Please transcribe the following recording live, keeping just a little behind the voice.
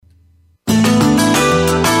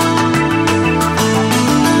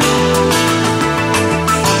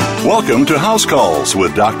Welcome to House Calls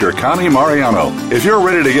with Dr. Connie Mariano. If you're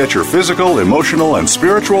ready to get your physical, emotional, and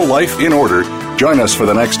spiritual life in order, join us for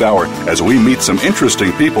the next hour as we meet some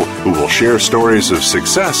interesting people who will share stories of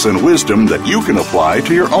success and wisdom that you can apply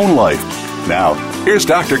to your own life. Now, here's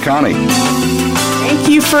Dr. Connie. Thank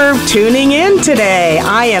you for tuning in today.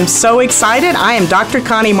 I am so excited. I am Dr.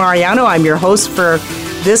 Connie Mariano. I'm your host for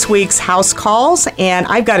this week's House Calls, and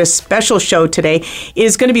I've got a special show today. It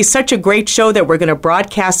is going to be such a great show that we're going to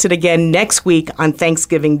broadcast it again next week on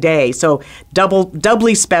Thanksgiving Day, so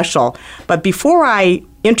doubly special. But before I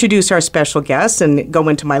introduce our special guests and go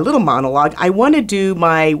into my little monologue, I want to do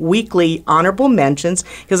my weekly honorable mentions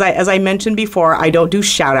because, as I mentioned before, I don't do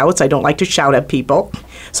shout-outs. I don't like to shout at people.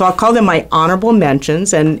 So I'll call them my honorable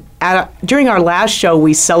mentions. And during our last show,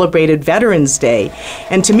 we celebrated Veterans Day.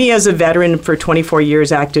 And to me, as a veteran for 24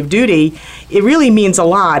 years active duty, it really means a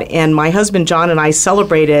lot. And my husband, John, and I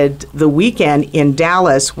celebrated the weekend in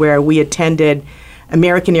Dallas where we attended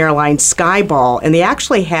American Airlines Sky Ball. And they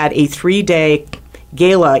actually had a 3-day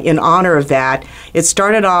gala in honor of that. It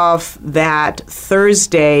started off that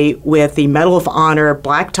Thursday with the Medal of Honor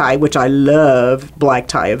black tie, which I love black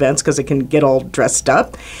tie events because it can get all dressed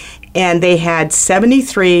up. And they had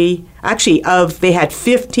they had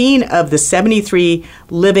 15 of the 73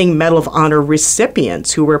 living Medal of Honor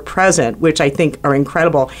recipients who were present, which I think are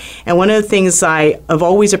incredible. And one of the things I have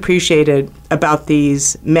always appreciated about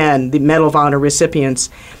these men, the Medal of Honor recipients,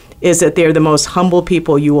 is that they're the most humble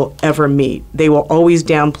people you will ever meet. They will always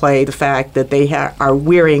downplay the fact that they are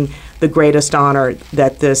wearing the greatest honor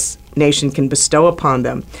that this nation can bestow upon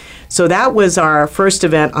them. So that was our first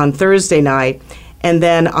event on Thursday night. And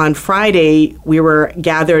then on Friday, we were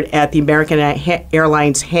gathered at the American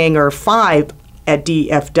Airlines Hangar 5 at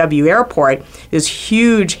DFW Airport. This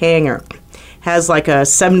huge hangar. Has like a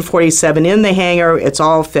 747 in the hangar. It's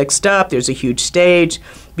all fixed up. There's a huge stage,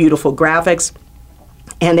 beautiful graphics.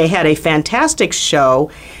 And they had a fantastic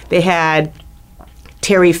show. They had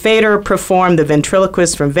Terry Fader perform, the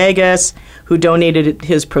ventriloquist from Vegas, who donated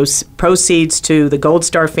his proceeds to the Gold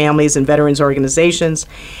Star families and veterans organizations.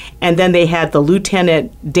 And then they had the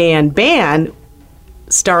Lieutenant Dan Band,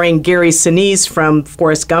 starring Gary Sinise from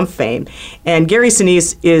Forrest Gump fame. And Gary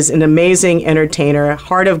Sinise is an amazing entertainer,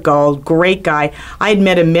 heart of gold, great guy. I had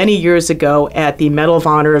met him many years ago at the Medal of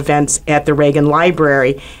Honor events at the Reagan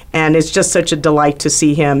Library, and it's just such a delight to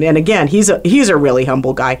see him. And again, he's a really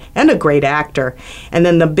humble guy and a great actor. And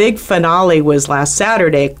then the big finale was last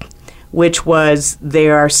Saturday, which was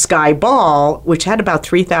their Sky Ball, which had about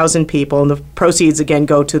 3,000 people, and the proceeds, again,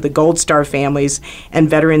 go to the Gold Star families and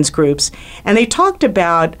veterans groups. And they talked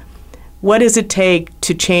about what does it take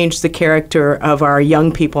to change the character of our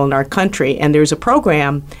young people in our country. And there's a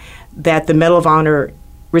program that the Medal of Honor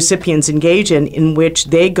recipients engage in which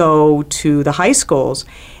they go to the high schools,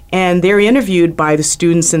 and they're interviewed by the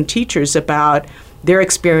students and teachers about their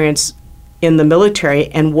experience in the military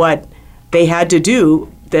and what they had to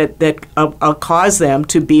do that caused them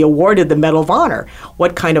to be awarded the Medal of Honor,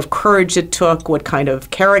 what kind of courage it took, what kind of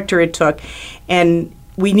character it took. And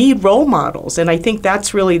we need role models, and I think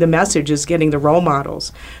that's really the message, is getting the role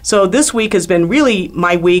models. So this week has been really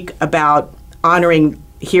my week about honoring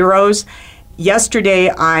heroes. Yesterday,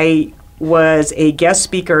 I was a guest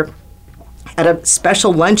speaker at a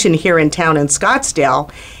special luncheon here in town in Scottsdale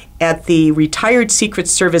at the retired Secret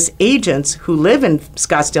Service agents who live in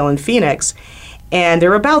Scottsdale and Phoenix. And there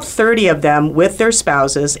were about 30 of them with their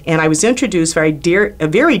spouses, and I was introduced by a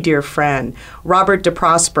very dear friend, Robert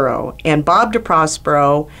DeProspero. And Bob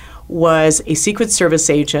DeProspero was a Secret Service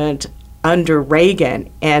agent under Reagan.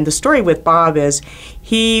 And the story with Bob is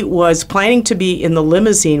he was planning to be in the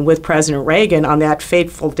limousine with President Reagan on that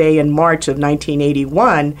fateful day in March of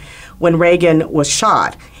 1981 when Reagan was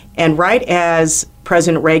shot. And right as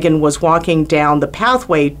President Reagan was walking down the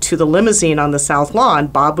pathway to the limousine on the South Lawn,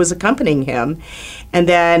 Bob was accompanying him. And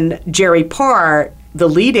then Jerry Parr, the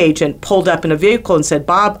lead agent, pulled up in a vehicle and said,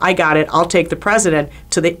 "Bob, I got it. I'll take the president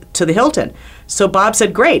to the Hilton." So Bob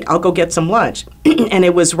said, "Great, I'll go get some lunch." And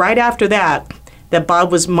it was right after that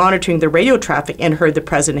Bob was monitoring the radio traffic and heard the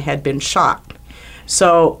president had been shot.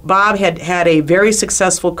 So Bob had had a very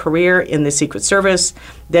successful career in the Secret Service,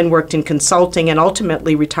 then worked in consulting, and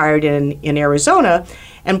ultimately retired in Arizona.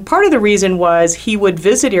 And part of the reason was he would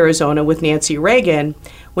visit Arizona with Nancy Reagan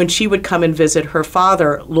when she would come and visit her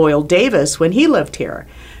father, Loyal Davis, when he lived here.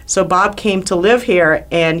 So Bob came to live here,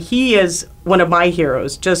 and he is one of my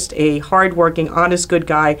heroes, just a hardworking, honest, good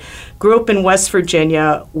guy. Grew up in West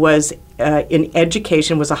Virginia, was in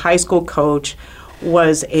education, was a high school coach,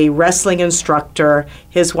 was a wrestling instructor.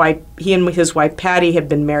 He and his wife Patty had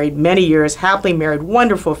been married many years, happily married,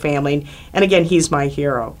 wonderful family, and again, he's my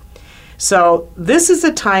hero. So this is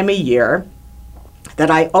a time of year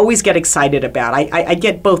that I always get excited about. I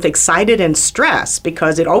get both excited and stressed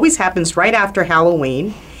because it always happens right after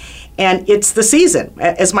Halloween. And it's the season.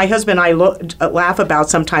 As my husband and I laugh about,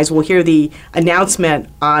 sometimes we'll hear the announcement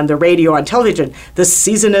on the radio, on television, the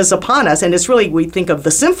season is upon us. And it's really, we think of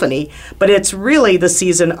the symphony, but it's really the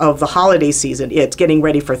season of the holiday season. It's getting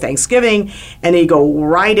ready for Thanksgiving, and then you go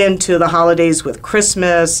right into the holidays with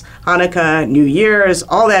Christmas, Hanukkah, New Year's,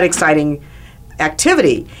 all that exciting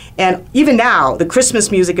activity. And even now, the Christmas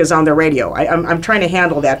music is on the radio. I'm trying to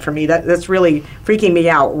handle that for me. That's really freaking me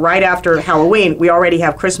out. Right after Halloween, we already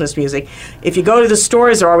have Christmas music. If you go to the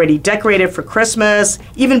stores, they're already decorated for Christmas.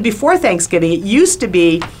 Even before Thanksgiving, it used to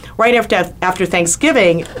be right after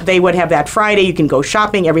Thanksgiving, they would have that Friday, you can go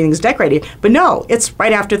shopping, everything's decorated. But no, it's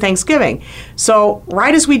right after Thanksgiving. So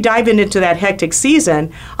right as we dive into that hectic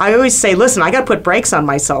season, I always say, listen, I got to put brakes on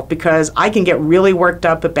myself because I can get really worked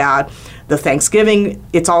up about the Thanksgiving.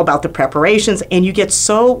 It's all about the preparations, and you get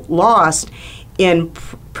so lost in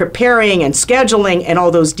preparing and scheduling and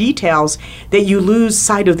all those details that you lose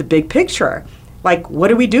sight of the big picture. Like,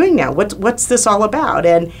 what are we doing now? What's this all about?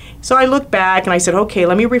 And so I looked back and I said, okay,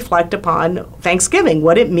 let me reflect upon Thanksgiving,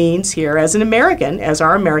 what it means here as an American, as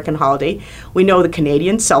our American holiday. We know the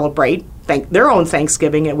Canadians celebrate their own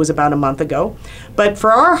Thanksgiving. It was about a month ago. But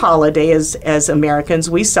for our holiday as Americans,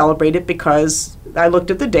 we celebrate it because I looked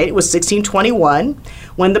at the date. It was 1621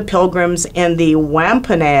 when the Pilgrims and the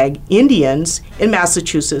Wampanoag Indians in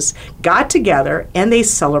Massachusetts got together and they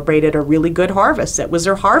celebrated a really good harvest. That was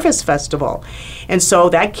their harvest festival. And so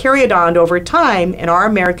that carried on over time. In our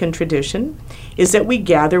American tradition is that we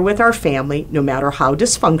gather with our family, no matter how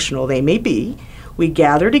dysfunctional they may be. We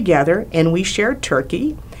gather together and we share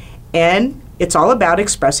turkey. And it's all about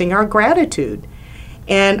expressing our gratitude.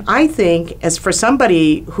 And I think, as for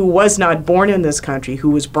somebody who was not born in this country, who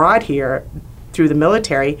was brought here through the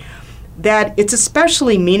military, that it's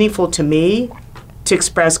especially meaningful to me to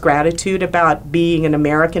express gratitude about being an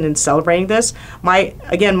American and celebrating this. My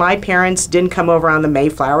parents didn't come over on the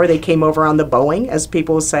Mayflower. They came over on the Boeing, as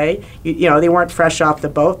people say. You know, they weren't fresh off the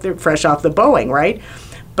boat. They're fresh off the Boeing, right?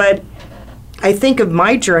 But I think of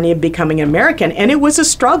my journey of becoming an American, and it was a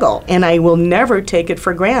struggle, and I will never take it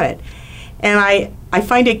for granted. And I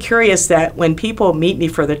find it curious that when people meet me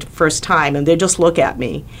for the first time and they just look at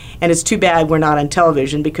me, and it's too bad we're not on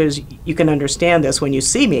television because you can understand this when you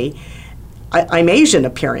see me, I'm Asian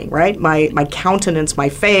appearing, right? My countenance, my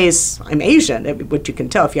face, I'm Asian, which you can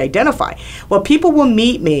tell if you identify. Well, people will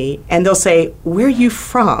meet me and they'll say, where are you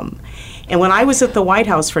from? And when I was at the White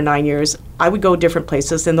House for 9 years, I would go different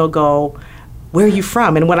places and they'll go, where are you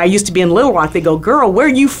from? And when I used to be in Little Rock, they go, girl, where are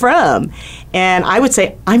you from? And I would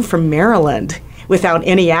say, I'm from Maryland, without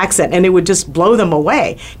any accent, and it would just blow them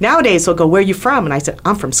away. Nowadays, they'll go, where are you from? And I said,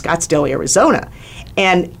 I'm from Scottsdale, Arizona.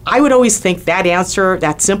 And I would always think that answer,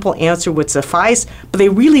 that simple answer would suffice, but they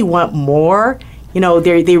really want more. You know,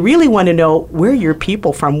 they really want to know, where are your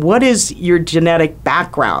people from? What is your genetic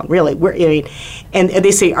background, really? And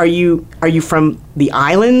they say, are you from the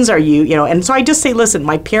islands? Are you know? And so I just say, listen,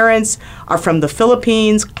 my parents are from the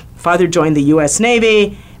Philippines. Father joined the U.S.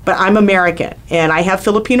 Navy, but I'm American, and I have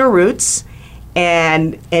Filipino roots.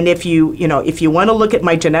 And if you want to look at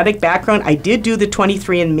my genetic background, I did do the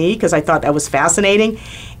 23andMe because I thought that was fascinating.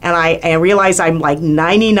 And I realized I'm like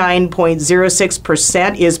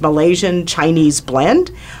 99.06% is Malaysian Chinese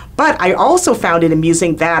blend. But I also found it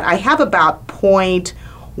amusing that I have about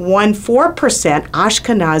 0.14%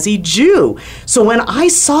 Ashkenazi Jew. So when I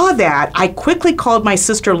saw that, I quickly called my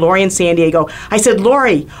sister Lori in San Diego. I said,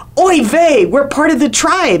 Lori, oy vey, we're part of the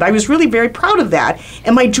tribe. I was really very proud of that.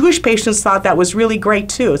 And my Jewish patients thought that was really great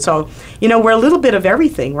too. So, you know, we're a little bit of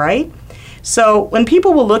everything, right? So when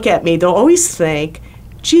people will look at me, they'll always think,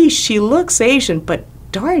 gee, she looks Asian, but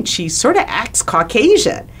darn, she sort of acts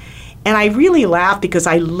Caucasian. And I really laugh because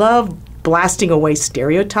I love blasting away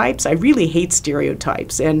stereotypes. I really hate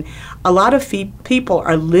stereotypes. And a lot of people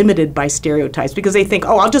are limited by stereotypes because they think,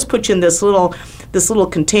 oh, I'll just put you in this little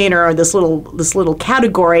container or this little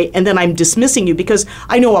category, and then I'm dismissing you because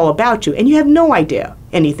I know all about you. And you have no idea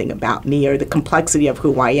anything about me or the complexity of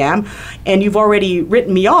who I am. And you've already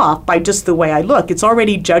written me off by just the way I look. It's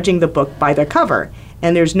already judging the book by the cover.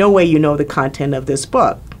 And there's no way you know the content of this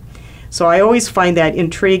book. So I always find that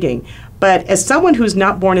intriguing. But as someone who's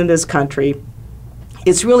not born in this country,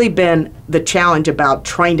 it's really been the challenge about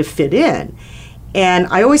trying to fit in. And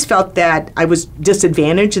I always felt that I was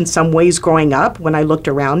disadvantaged in some ways growing up when I looked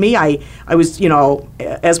around me. I was, you know,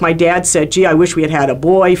 as my dad said, gee, I wish we had had a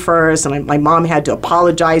boy first. And my mom had to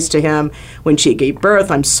apologize to him when she gave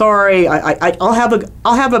birth. I'm sorry. I'll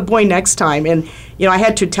have a boy next time. And, I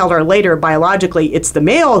had to tell her later, biologically, it's the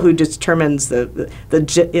male who determines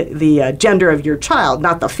the gender of your child,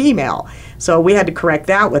 not the female. So we had to correct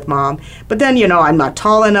that with Mom. But then, I'm not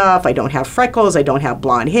tall enough, I don't have freckles, I don't have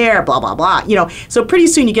blonde hair, blah, blah, blah. So pretty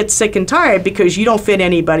soon you get sick and tired because you don't fit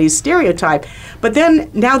anybody's stereotype. But then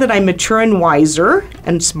now that I'm mature and wiser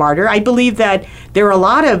and smarter, I believe that there are a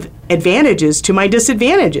lot of advantages to my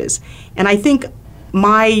disadvantages. And I think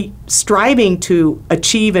my striving to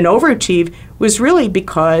achieve and overachieve was really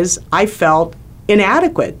because I felt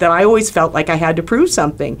inadequate, that I always felt like I had to prove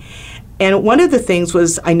something. And one of the things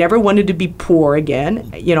was I never wanted to be poor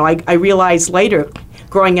again. I realized later,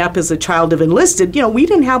 growing up as a child of enlisted, we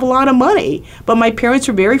didn't have a lot of money. But my parents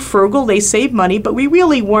were very frugal. They saved money, but we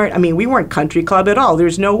really weren't, we weren't country club at all.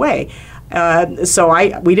 There's no way.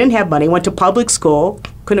 We didn't have money. Went to public school,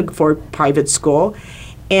 couldn't afford private school.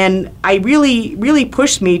 And I really, really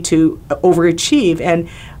pushed me to overachieve. And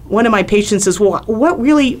one of my patients says, well, what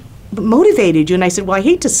really motivated you? And I said, well, I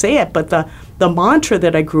hate to say it, but the mantra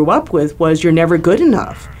that I grew up with was you're never good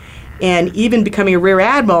enough. And even becoming a rear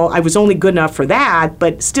admiral, I was only good enough for that,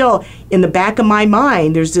 but still in the back of my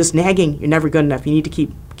mind, there's this nagging, you're never good enough, you need to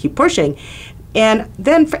keep pushing. And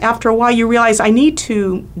then after a while, you realize I need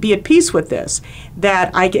to be at peace with this, that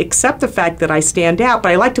I accept the fact that I stand out,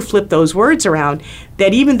 but I like to flip those words around,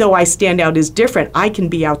 that even though I stand out as different, I can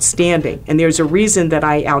be outstanding. And there's a reason that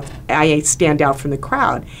I stand out from the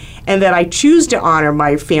crowd, and that I choose to honor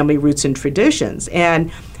my family roots and traditions. And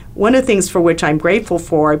one of the things for which I'm grateful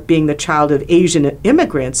for, being the child of Asian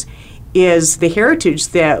immigrants, is the heritage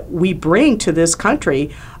that we bring to this country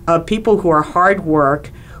of people who are hard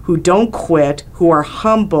work, who don't quit, who are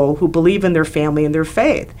humble, who believe in their family and their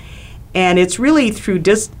faith. And it's really through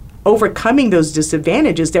overcoming those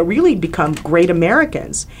disadvantages that really become great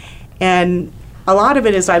Americans. And a lot of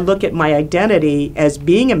it is I look at my identity as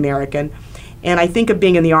being American, and I think of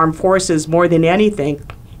being in the armed forces more than anything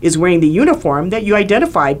is wearing the uniform that you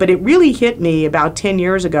identify. But it really hit me about 10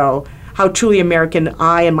 years ago how truly American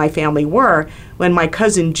I and my family were when my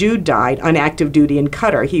cousin Jude died on active duty in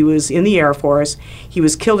Qatar. He was in the Air Force. He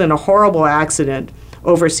was killed in a horrible accident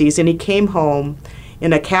overseas, and he came home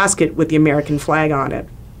in a casket with the American flag on it.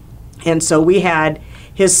 And so we had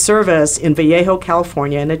his service in Vallejo,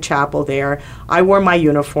 California, in a chapel there. I wore my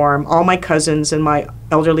uniform. All my cousins and my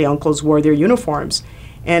elderly uncles wore their uniforms.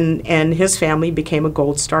 And his family became a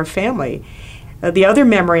Gold Star family. The other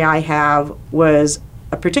memory I have was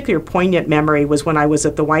a particular poignant memory was when I was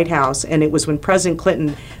at the White House, and it was when President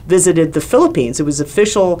Clinton visited the Philippines. It was an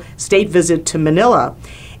official state visit to Manila.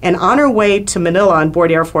 And on our way to Manila on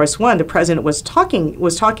board Air Force One, the president was talking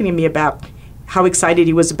to me about how excited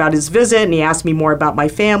he was about his visit, and he asked me more about my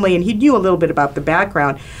family, and he knew a little bit about the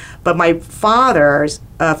background. But my father's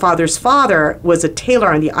father was a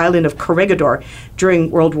tailor on the island of Corregidor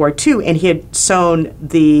during World War II, and he had sewn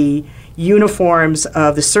the uniforms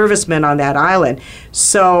of the servicemen on that island.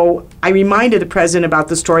 So I reminded the president about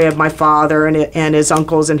the story of my father and his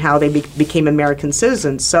uncles and how they became American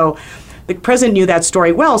citizens. So the president knew that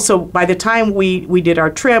story well. So by the time we did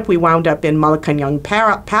our trip, we wound up in Malacañang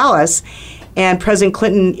Palace, and President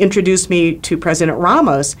Clinton introduced me to President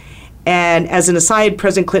Ramos. And as an aside,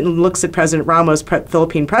 President Clinton looks at President Ramos,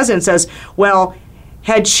 Philippine president, and says, well,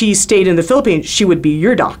 had she stayed in the Philippines, she would be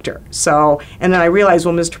your doctor. So, and then I realized,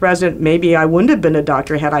 well, Mr. President, maybe I wouldn't have been a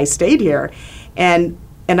doctor had I stayed here. And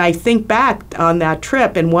I think back on that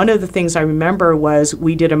trip, and one of the things I remember was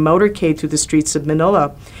we did a motorcade through the streets of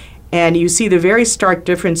Manila. And you see the very stark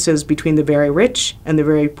differences between the very rich and the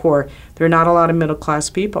very poor. There are not a lot of middle-class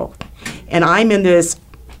people. And I'm in this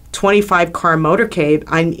 25-car motorcade.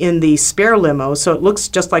 I'm in the spare limo, so it looks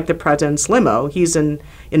just like the president's limo. He's in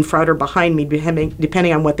front or behind me,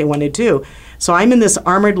 depending on what they want to do. So I'm in this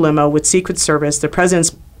armored limo with Secret Service. The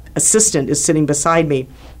president's assistant is sitting beside me.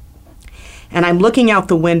 And I'm looking out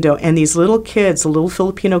the window, and these little kids, the little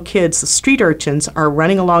Filipino kids, the street urchins, are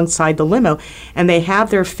running alongside the limo, and they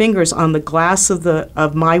have their fingers on the glass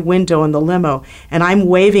of my window in the limo, and I'm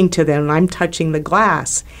waving to them, and I'm touching the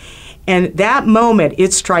glass. And that moment,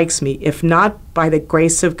 it strikes me, if not by the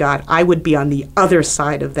grace of God, I would be on the other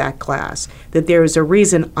side of that glass, that there is a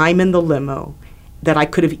reason I'm in the limo, that I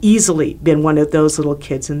could have easily been one of those little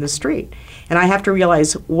kids in the street. And I have to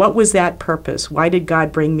realize, what was that purpose? Why did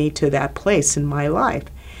God bring me to that place in my life?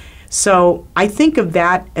 So I think of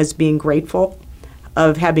that as being grateful,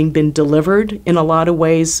 of having been delivered in a lot of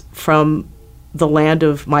ways from the land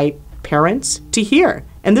of my parents to here.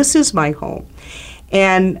 And this is my home.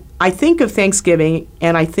 And I think of Thanksgiving,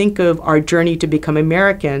 and I think of our journey to become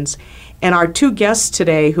Americans. And our two guests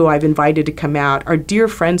today who I've invited to come out are dear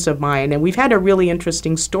friends of mine, and we've had a really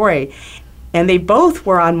interesting story. And they both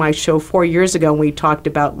were on my show 4 years ago when we talked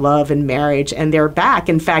about love and marriage, and they're back.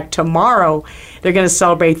 In fact, tomorrow they're going to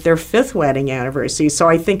celebrate their 5th wedding anniversary. So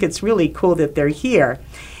I think it's really cool that they're here.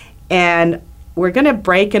 And we're going to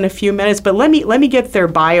break in a few minutes, but let me get their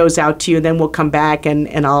bios out to you, and then we'll come back and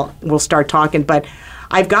we'll start talking. But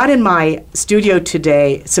I've got in my studio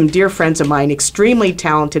today some dear friends of mine, extremely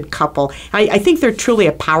talented couple. I think they're truly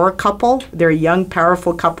a power couple. They're a young,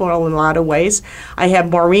 powerful couple in a lot of ways. I have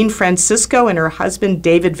Maureen Francisco and her husband,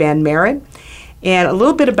 David Van Maren. And a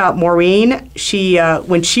little bit about Maureen. She,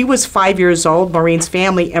 when she was 5 years old, Maureen's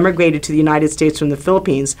family emigrated to the United States from the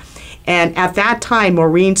Philippines. And at that time,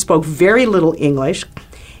 Maureen spoke very little English.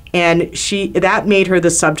 And that made her the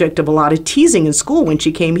subject of a lot of teasing in school when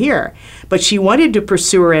she came here. But she wanted to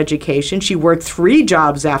pursue her education. She worked 3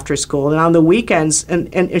 jobs after school and on the weekends,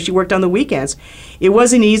 and she worked on the weekends. It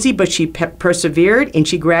wasn't easy, but she persevered, and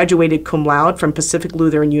she graduated cum laude from Pacific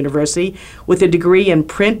Lutheran University with a degree in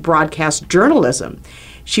print broadcast journalism.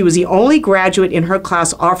 She was the only graduate in her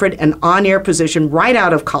class offered an on-air position right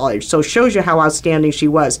out of college, so it shows you how outstanding she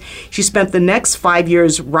was. She spent the next 5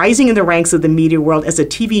 years rising in the ranks of the media world as a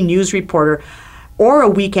TV news reporter or a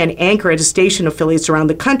weekend anchor at a station affiliates around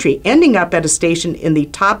the country, ending up at a station in the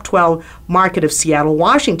top 12 market of Seattle,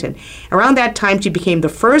 Washington. Around that time, she became the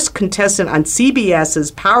first contestant on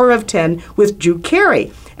CBS's Power of 10 with Drew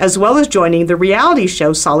Carey, as well as joining the reality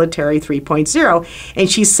show Solitary 3.0, and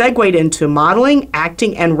she segued into modeling,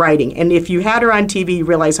 acting, and writing. And if you had her on TV, you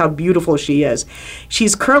realize how beautiful she is.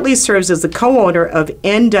 She's currently serves as the co-owner of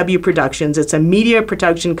NW Productions. It's a media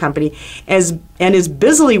production company, and is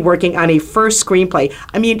busily working on a first screenplay.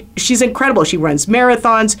 I mean, she's incredible. She runs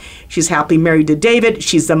marathons. She's happily married to David.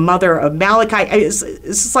 She's the mother of Malachi.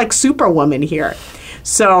 It's like Superwoman here.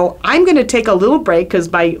 So I'm going to take a little break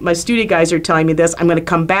because my studio guys are telling me this. I'm going to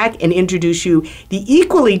come back and introduce you the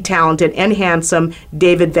equally talented and handsome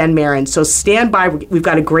David Van Maren. So stand by. We've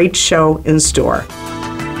got a great show in store.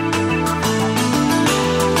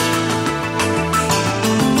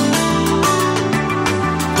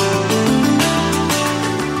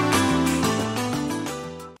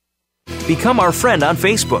 Become our friend on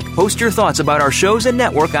Facebook. Post your thoughts about our shows and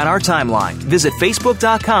network on our timeline. Visit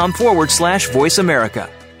Facebook.com/Voice America.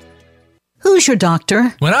 Who's your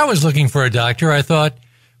doctor? When I was looking for a doctor, I thought,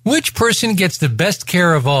 which person gets the best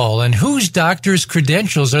care of all and whose doctor's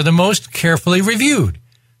credentials are the most carefully reviewed?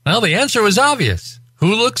 Well, the answer was obvious.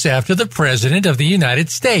 Who looks after the President of the United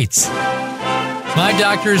States? My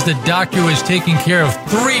doctor is the doctor who has taken care of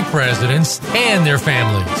 3 presidents and their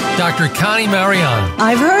families. Dr. Connie Mariano.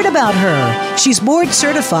 I've heard about her. She's board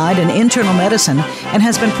certified in internal medicine and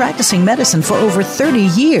has been practicing medicine for over 30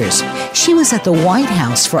 years. She was at the White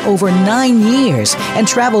House for over 9 years and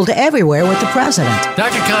traveled everywhere with the president.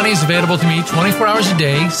 Dr. Connie is available to me 24 hours a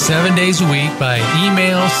day, 7 days a week by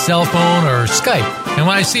email, cell phone, or Skype. And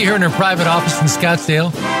when I see her in her private office in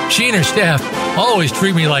Scottsdale, she and her staff always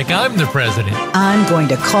treat me like I'm the president. I'm going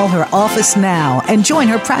to call her office now and join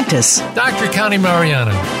her practice. Dr. Connie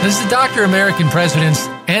Mariano is the doctor American presidents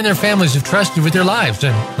and their families have trusted with their lives,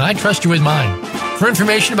 and I trust you with mine. For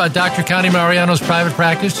information about Dr. Connie Mariano's private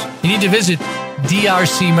practice, you need to visit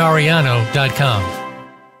drcmariano.com.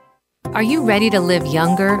 Are you ready to live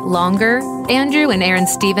younger, longer? Andrew and Aaron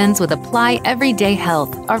Stevens with Apply Everyday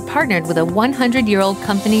Health are partnered with a 100-year-old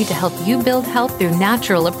company to help you build health through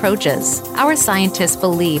natural approaches. Our scientists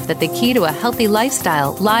believe that the key to a healthy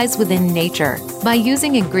lifestyle lies within nature. By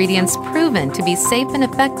using ingredients proven to be safe and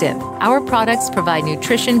effective, our products provide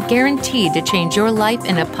nutrition guaranteed to change your life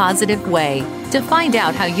in a positive way. To find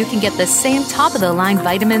out how you can get the same top-of-the-line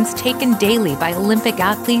vitamins taken daily by Olympic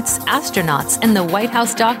athletes, astronauts, and the White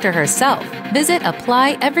House doctor herself, visit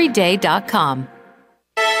applyeveryday.com.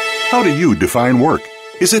 How do you define work?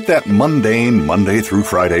 Is it that mundane Monday through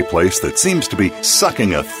Friday place that seems to be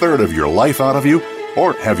sucking a third of your life out of you?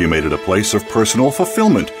 Or have you made it a place of personal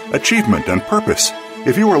fulfillment, achievement, and purpose?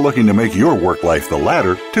 If you are looking to make your work life the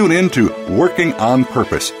latter, tune in to Working on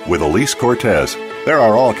Purpose with Elise Cortez. There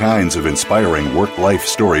are all kinds of inspiring work-life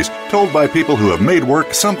stories told by people who have made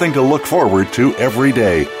work something to look forward to every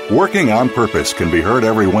day. Working on Purpose can be heard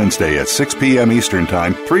every Wednesday at 6 p.m. Eastern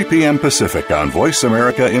Time, 3 p.m. Pacific on Voice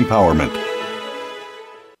America Empowerment.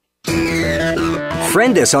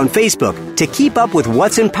 Friend us on Facebook to keep up with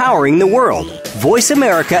what's empowering the world. Voice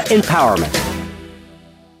America Empowerment.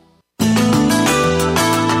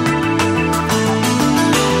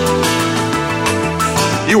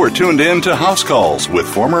 You are tuned in to House Calls with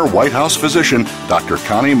former White House physician Dr.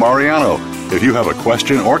 Connie Mariano. If you have a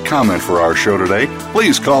question or comment for our show today,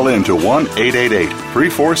 please call in to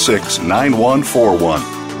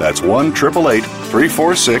 1-888-346-9141. That's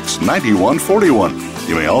 1-888-346-9141.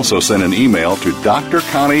 You may also send an email to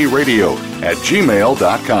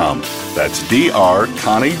drconnieradio@gmail.com. That's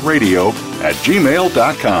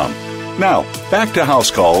drconnieradio@gmail.com. Now, back to House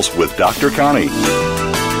Calls with Dr. Connie.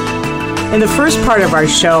 In the first part of our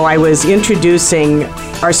show, I was introducing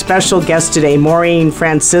our special guest today, Maureen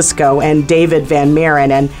Francisco and David Van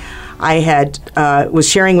Maren, and I was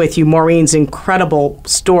sharing with you Maureen's incredible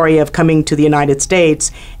story of coming to the United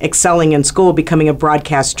States, excelling in school, becoming a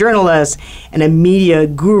broadcast journalist and a media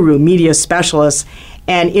guru, media specialist.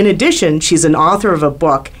 And in addition, she's an author of a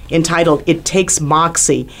book entitled It Takes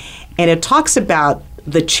Moxie, and it talks about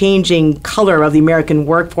the changing color of the American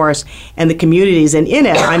workforce and the communities. And in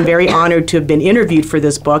it, I'm very honored to have been interviewed for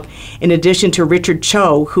this book, in addition to Richard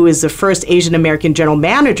Cho, who is the first Asian American general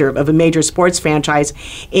manager of a major sports franchise.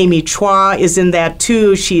 Amy Chua is in that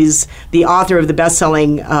too. She's the author of the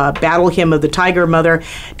best-selling Battle Hymn of the Tiger Mother.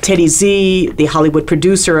 Teddy Z, the Hollywood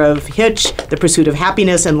producer of Hitch, The Pursuit of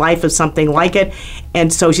Happiness and Life of Something Like It.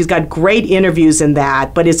 And so she's got great interviews in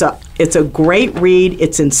that. But it's a great read.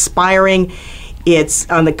 It's inspiring. It's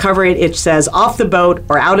on the cover. It says "Off the boat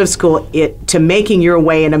or out of school to making your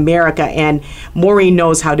way in America," and Maureen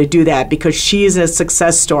knows how to do that because she is a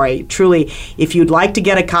success story. Truly, if you'd like to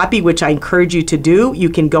get a copy, which I encourage you to do, you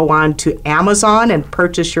can go on to Amazon and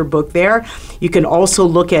purchase your book there. You can also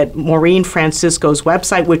look at Maureen Francisco's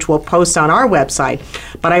website, which we'll post on our website.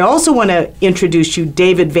 But I also want to introduce you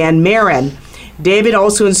David Van Maren. David,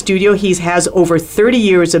 also in studio, he has over 30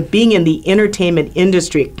 years of being in the entertainment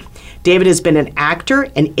industry. David has been an actor,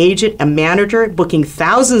 an agent, a manager, booking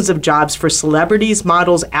thousands of jobs for celebrities,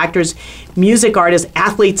 models, actors, music artists,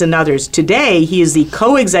 athletes, and others. Today, he is the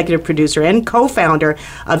co-executive producer and co-founder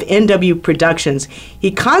of NW Productions. He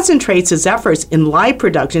concentrates his efforts in live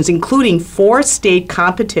productions, including 4 state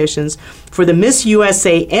competitions for the Miss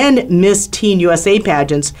USA and Miss Teen USA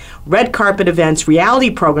pageants, red carpet events, reality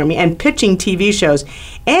programming, and pitching TV shows.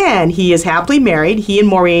 And he is happily married. He and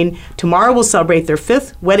Maureen tomorrow will celebrate their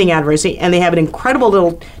 5th wedding anniversary, and they have an incredible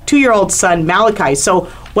little 2-year-old son, Malachi. So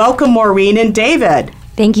welcome, Maureen and David.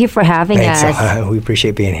 Thank you for having us. We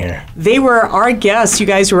appreciate being here. They were our guests. You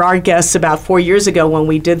guys were our guests about 4 years ago when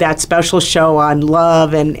we did that special show on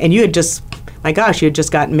love, and you had just, my gosh, you had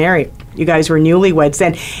just gotten married. You guys were newlyweds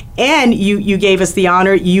then. And you gave us the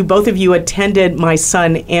honor. Both of you attended my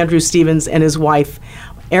son, Andrew Stevens, and his wife,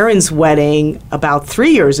 Erin's wedding about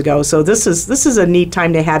 3 years ago. So this is a neat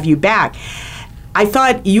time to have you back. I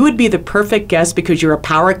thought you would be the perfect guest because you're a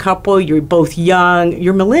power couple. You're both young.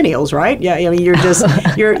 You're millennials, right? Yeah, I mean, you're just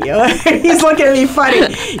he's looking at me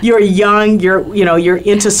funny. You're young. You're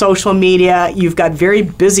into social media. You've got very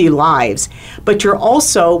busy lives, but you're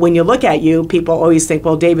also, when you look at you, people always think,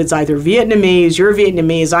 well, David's either Vietnamese, you're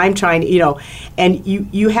Vietnamese, I'm Chinese, and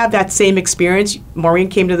you have that same experience. Maureen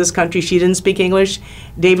came to this country. She didn't speak English.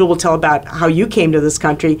 David will tell about how you came to this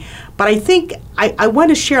country. But I think I want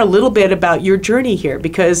to share a little bit about your journey here,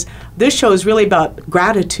 because this show is really about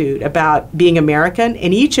gratitude, about being American,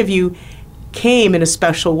 and each of you came in a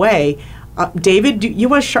special way. David, do you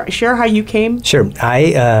want to share how you came? Sure.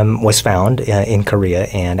 I was found in Korea,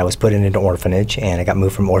 and I was put in an orphanage, and I got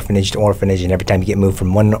moved from orphanage to orphanage, and every time you get moved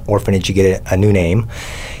from one orphanage, you get a new name.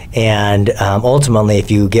 And ultimately, if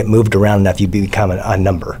you get moved around enough, you become a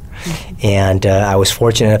number. And I was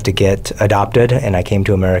fortunate enough to get adopted, and I came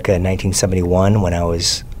to America in 1971 when I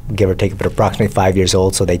was, give or take, approximately 5 years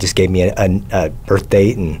old. So they just gave me a birth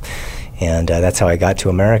date, and that's how I got to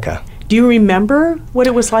America. Do you remember what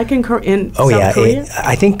it was like in South Korea?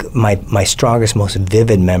 I think my strongest, most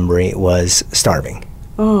vivid memory was starving.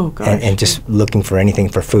 Oh, gosh. And just looking for anything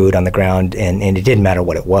for food on the ground, and it didn't matter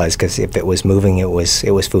what it was, because if it was moving, it was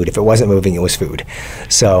food. If it wasn't moving, it was food.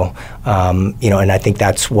 So, and I think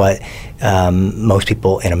that's what most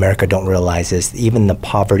people in America don't realize is even the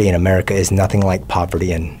poverty in America is nothing like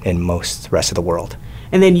poverty in most rest of the world.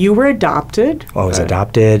 And then you were adopted? I was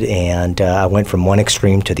adopted, and I went from one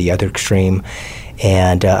extreme to the other extreme,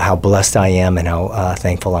 and how blessed I am and how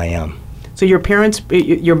thankful I am. So your parents,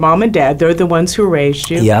 your mom and dad, they're the ones who raised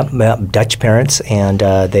you? Yeah, Dutch parents, and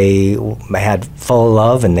they had full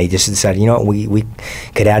love, and they just decided, we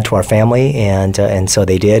could add to our family, and so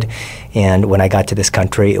they did. And when I got to this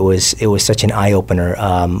country, it was such an eye-opener.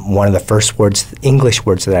 One of the first English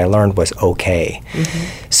words that I learned was okay.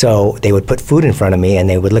 Mm-hmm. So they would put food in front of me, and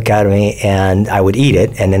they would look at me, and I would eat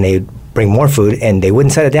it, and then they would bring more food, and they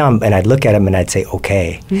wouldn't set it down, and I'd look at them, and I'd say,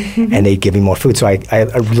 okay, and they'd give me more food. So I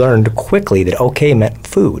learned quickly that okay meant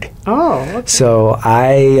food. Oh, okay. So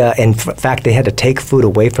in fact, they had to take food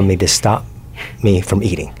away from me to stop me from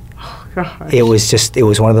eating. gosh. It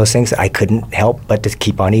was one of those things that I couldn't help but to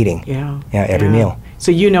keep on eating. Yeah. Every meal.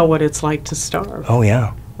 So you know what it's like to starve. Oh,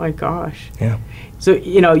 yeah. My gosh. Yeah. So,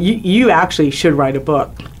 you actually should write a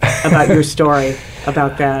book about your story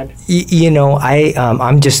about that.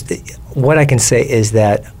 I'm just, what I can say is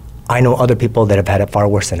that I know other people that have had it far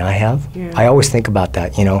worse than I have. Yeah. I always think about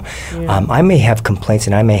that, I may have complaints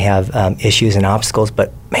and I may have issues and obstacles,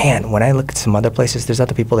 but man, when I look at some other places, there's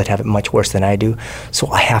other people that have it much worse than I do. So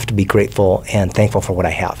I have to be grateful and thankful for what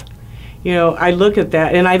I have. I look at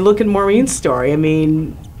that, and I look at Maureen's story. I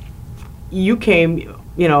mean, you came,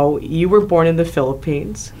 you were born in the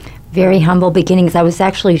Philippines. Very humble beginnings. I was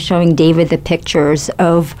actually showing David the pictures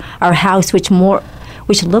of our house, which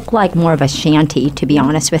looked like more of a shanty, to be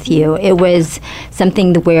honest with you. It was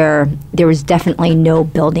something where there was definitely no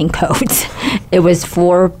building codes. It was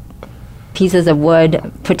 4 pieces of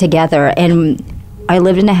wood put together, and I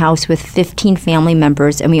lived in a house with 15 family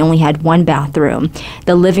members, and we only had 1 bathroom.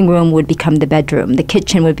 The living room would become the bedroom. The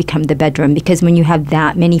kitchen would become the bedroom, because when you have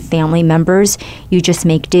that many family members, you just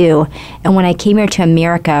make do. And when I came here to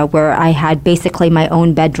America, where I had basically my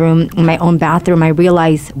own bedroom and my own bathroom, I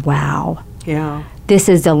realized, wow. Yeah. This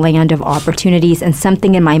is the land of opportunities, and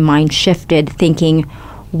something in my mind shifted, thinking,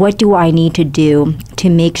 what do I need to do to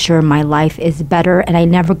make sure my life is better and I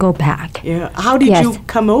never go back? Yeah. How did you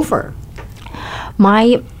come over?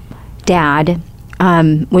 My dad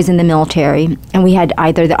was in the military, and we had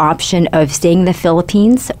either the option of staying in the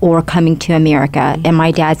Philippines or coming to America. And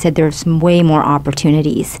my dad said there's way more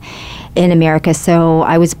opportunities in America. So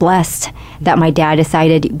I was blessed that my dad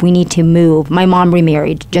decided we need to move. My mom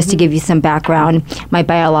remarried. Just to give you some background, my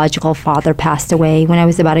biological father passed away when I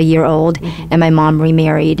was about a year old, and my mom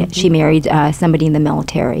remarried. She married somebody in the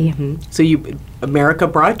military. So America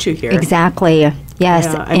brought you here. Exactly. Yes.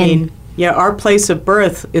 Yeah, I mean, our place of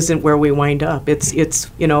birth isn't where we wind up. It's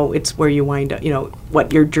where you wind up.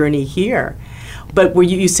 What your journey here. But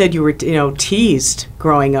you said you were teased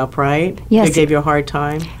growing up, right? Yes. They gave you a hard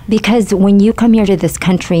time. Because when you come here to this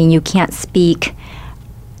country and you can't speak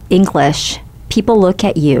English, people look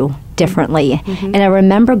at you differently. And I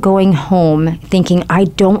remember going home thinking, I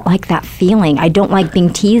don't like that feeling. I don't like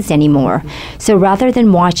being teased anymore. So rather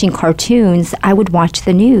than watching cartoons, I would watch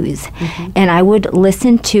the news. And I would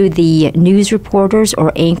listen to the news reporters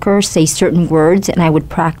or anchors say certain words, and I would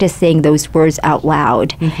practice saying those words out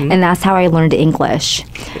loud. And that's how I learned English.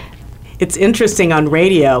 It's interesting on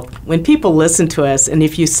radio, when people listen to us, and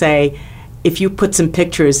if you put some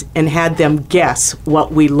pictures and had them guess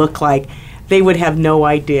what we look like, they would have no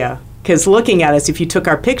idea. Because looking at us, if you took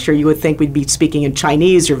our picture, you would think we'd be speaking in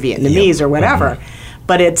Chinese or Vietnamese or whatever.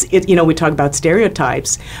 But we talk about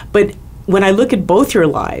stereotypes. But when I look at both your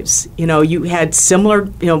lives, you had similar,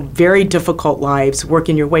 very difficult lives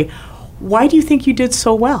working your way. Why do you think you did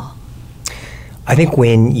so well? I think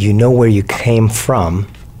when you know where you came from,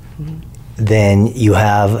 then you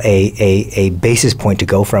have a basis point to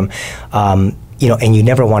go from. And you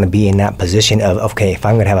never want to be in that position of, okay, if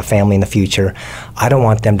I'm going to have a family in the future, I don't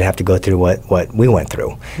want them to have to go through what we went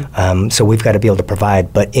through. So we've got to be able to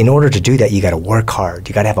provide. But in order to do that, you got to work hard.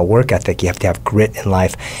 You got to have a work ethic. You have to have grit in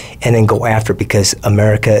life, and then go after it, because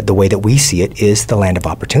America, the way that we see it, is the land of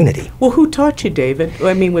opportunity. Well, who taught you, David?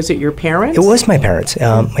 I mean, was it your parents? It was my parents.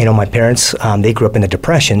 My parents, they grew up in the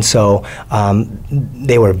Depression, so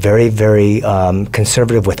they were very, very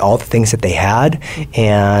conservative with all the things that they had.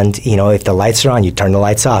 And, if the lights are on, you turn the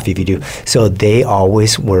lights off if you do. So they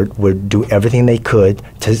always would do everything they could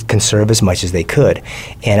to conserve as much as they could.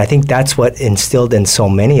 And I think that's what instilled in so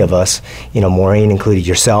many of us, Maureen included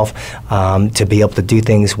yourself, to be able to do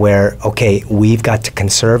things where, okay, we've got to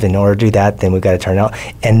conserve. In order to do that, then we've got to turn out.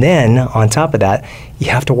 And then on top of that, you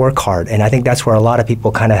have to work hard. And I think that's where a lot of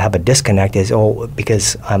people kind of have a disconnect is,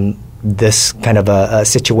 because I'm this kind of a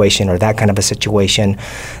situation or that kind of a situation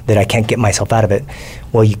that I can't get myself out of it.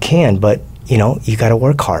 Well, you can, but you got to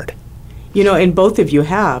work hard. And both of you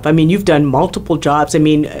have. I mean, you've done multiple jobs. I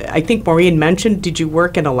mean, I think Maureen mentioned, did you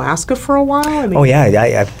work in Alaska for a while? I mean, oh, yeah.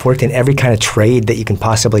 I've worked in every kind of trade that you can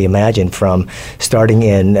possibly imagine, from starting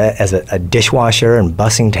in as a dishwasher and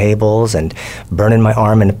bussing tables and burning my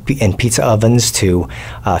arm in pizza ovens to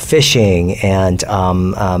fishing and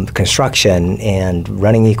construction and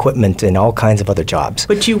running equipment and all kinds of other jobs.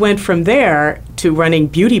 But you went from there to running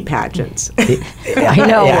beauty pageants. I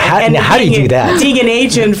know. How do you do that? Being an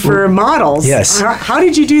agent for models. Yes. How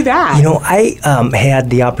did you do that? You know, I had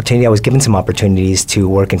the opportunity, I was given some opportunities to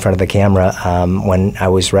work in front of the camera when I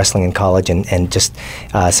was wrestling in college, and just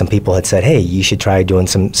some people had said, hey, you should try doing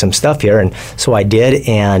some stuff here. And so I did,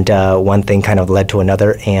 and one thing kind of led to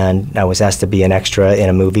another, and I was asked to be an extra in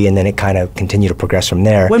a movie, and then it kind of continued to progress from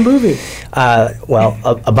there. What movie? Well,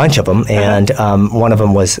 a bunch of them, and one of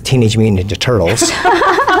them was Teenage Mutant Ninja Turtles.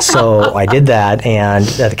 So I did that, and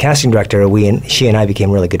the casting director, she and I became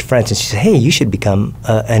really good friends, and she said, hey, you should become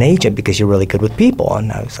an agent because you're really good with people.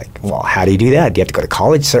 And I was like, well, how do you do that? Do you have to go to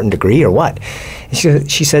college, a certain degree, or what? And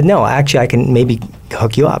she said, no, actually, I can maybe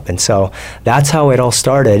hook you up. And so that's how it all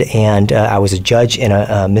started, and I was a judge in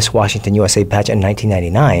a Miss Washington USA pageant in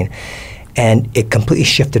 1999. And it completely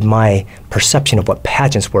shifted my perception of what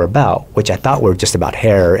pageants were about, which I thought were just about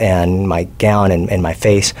hair and my gown and my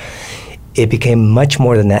face. It became much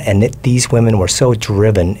more than that, and these women were so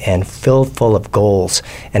driven and filled full of goals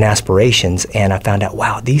and aspirations, and I found out,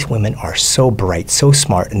 wow, these women are so bright, so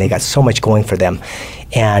smart, and they got so much going for them.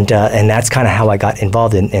 And that's kind of how I got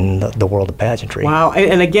involved in the world of pageantry. Wow,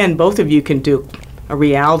 and again, both of you can do a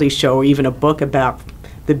reality show or even a book about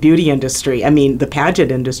the beauty industry, the pageant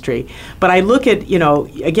industry. But I look at,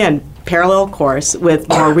 again, parallel course with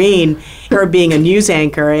Maureen, her being a news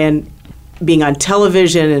anchor and being on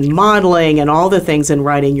television and modeling and all the things and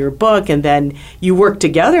writing your book, and then you work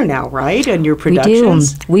together now, right, in your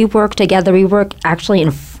productions? We do. We work together. We work actually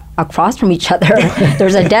across from each other.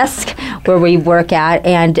 There's a desk where we work at,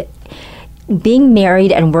 and being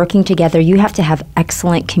married and working together, you have to have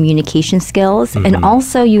excellent communication skills, and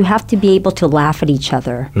also you have to be able to laugh at each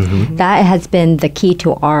other. That has been the key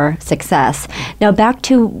to our success. Now, back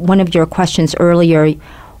to one of your questions earlier,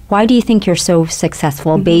 why do you think you're so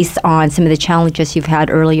successful based on some of the challenges you've had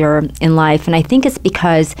earlier in life? And I think it's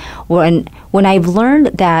because when I've learned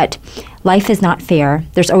that life is not fair,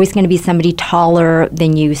 there's always going to be somebody taller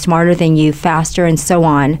than you, smarter than you, faster, and so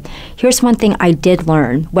on. Here's one thing I did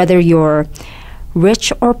learn. Whether you're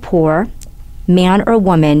rich or poor, man or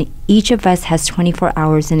woman, each of us has 24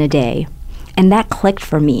 hours in a day. And that clicked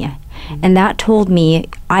for me. And that told me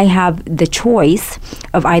I have the choice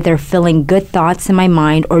of either filling good thoughts in my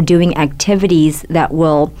mind or doing activities that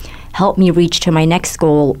will help me reach to my next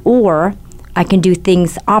goal, or I can do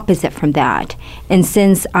things opposite from that. And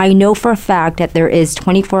since I know for a fact that there is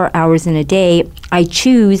 24 hours in a day, I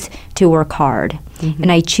choose to work hard.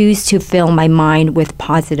 And I choose to fill my mind with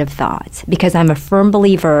positive thoughts because I'm a firm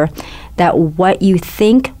believer that what you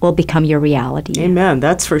think will become your reality. Amen.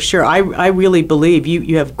 That's for sure. I really believe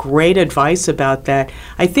you have great advice about that.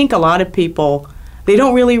 I think a lot of people, they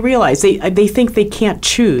don't really realize. They think they can't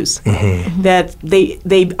choose, that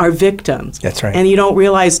they are victims. That's right. And you don't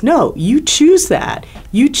realize, no, you choose that.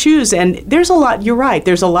 You choose. And there's a lot, you're right,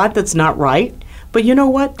 there's a lot that's not right. But you know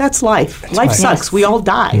what? That's life. Life sucks. Yes. We all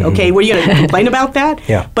die. Okay, were you going to complain about that?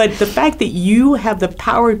 Yeah. But the fact that you have the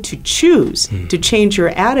power to choose to change your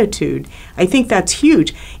attitude, I think that's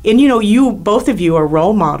huge. And both of you are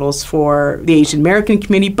role models for the Asian American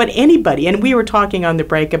community, but anybody. And we were talking on the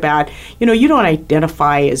break about, you don't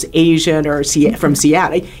identify as Asian or from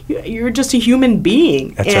Seattle. You're just a human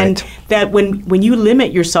being. That's and right. that when you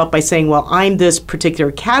limit yourself by saying, well, I'm this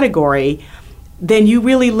particular category, then you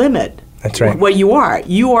really limit. That's right. What you are.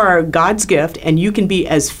 You are God's gift, and you can be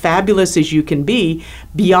as fabulous as you can be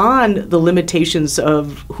beyond the limitations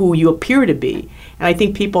of who you appear to be. And I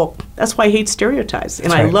think that's why I hate stereotypes.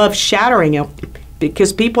 And I love shattering them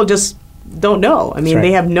because people just don't know.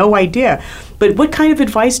 They have no idea. But what kind of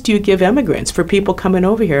advice do you give immigrants for people coming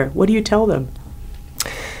over here? What do you tell them?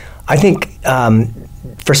 I think,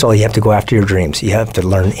 first of all, you have to go after your dreams. You have to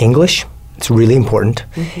learn English. It's really important.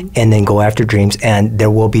 And then go after dreams. And there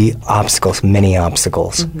will be obstacles, many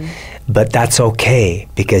obstacles. But that's okay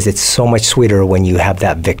because it's so much sweeter when you have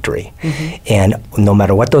that victory. And no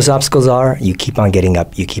matter what those obstacles are, you keep on getting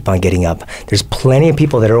up. You keep on getting up. There's plenty of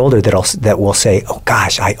people that are older that will say, oh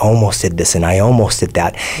gosh, I almost did this and I almost did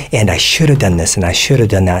that. And I should have done this and I should have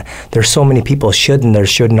done that. There's so many people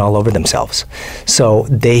shouldn't all over themselves. So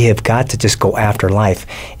they have got to just go after life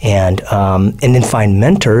and then find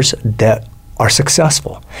mentors that are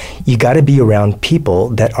successful. You got to be around people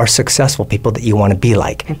that are successful, people that you want to be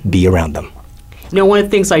like. Be around them. One of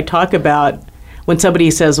the things I talk about when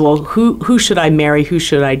somebody says, well, who should I marry, who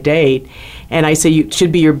should I date? And I say you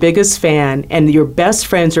should be your biggest fan, and your best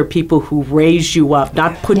friends are people who raise you up,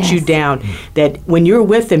 not put you down, that when you're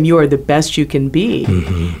with them, you are the best you can be.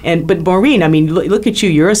 But Maureen, look at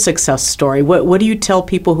you, you're a success story. What do you tell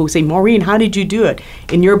people who say, Maureen, how did you do it?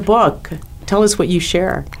 In your book, tell us what you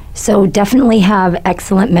share. So definitely have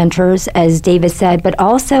excellent mentors, as David said, but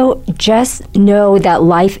also just know that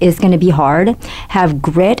life is going to be hard. Have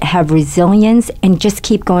grit, have resilience, and just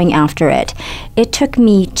keep going after it. It took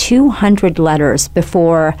me 200 letters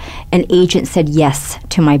before an agent said yes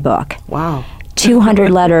to my book. Wow. 200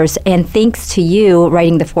 letters, and thanks to you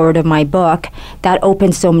writing the foreword of my book, that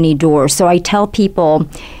opened so many doors. So I tell people,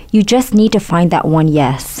 you just need to find that one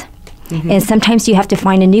yes. Mm-hmm. And sometimes you have to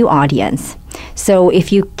find a new audience. So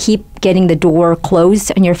if you keep getting the door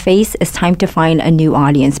closed in your face, it's time to find a new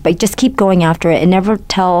audience. But just keep going after it, and never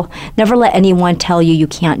let anyone tell you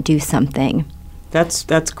can't do something.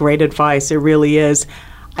 That's great advice. It really is.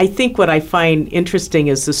 I think what I find interesting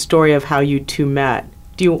is the story of how you two met.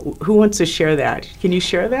 Who wants to share that? Can you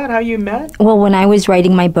share that, how you met? Well, when I was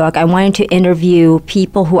writing my book, I wanted to interview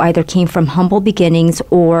people who either came from humble beginnings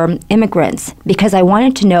or immigrants, because I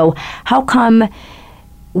wanted to know how come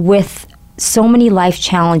with so many life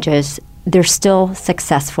challenges, they're still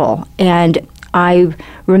successful. And I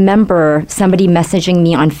remember somebody messaging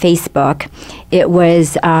me on Facebook. It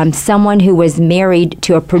was someone who was married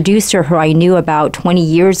to a producer who I knew about 20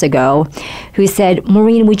 years ago, who said,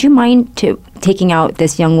 Maureen, would you mind taking out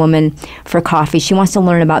this young woman for coffee? She wants to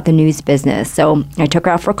learn about the news business. So I took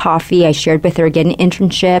her out for coffee. I shared with her, get an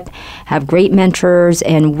internship, have great mentors,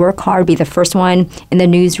 and work hard, be the first one in the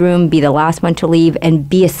newsroom, be the last one to leave, and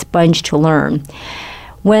be a sponge to learn.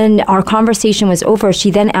 When our conversation was over,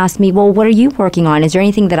 she then asked me, well, what are you working on? Is there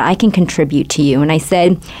anything that I can contribute to you? And I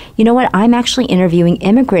said, you know what? I'm actually interviewing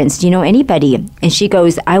immigrants. Do you know anybody? And she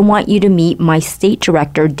goes, I want you to meet my state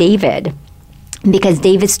director, David, because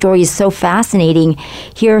David's story is so fascinating.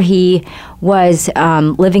 Here he was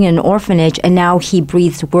living in an orphanage, and now he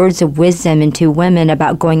breathes words of wisdom into women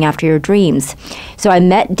about going after your dreams. So I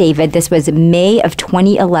met David. This was May of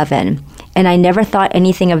 2011. And I never thought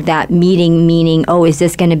anything of that meeting, meaning, oh, is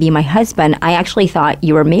this going to be my husband? I actually thought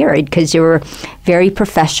you were married because you were very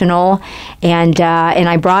professional. And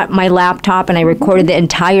I brought my laptop and I recorded the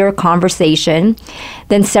entire conversation.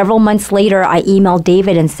 Then several months later, I emailed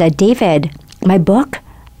David and said, David, my book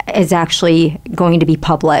is actually going to be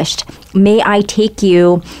published. May I take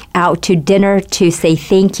you out to dinner to say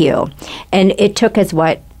thank you? And it took us,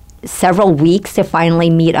 several weeks to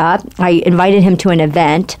finally meet up. I invited him to an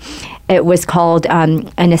event. It was called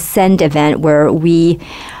an Ascend event, where we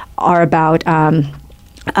are about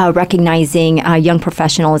recognizing young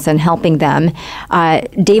professionals and helping them.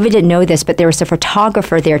 David didn't know this, but there was a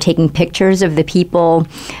photographer there taking pictures of the people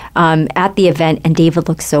at the event, and David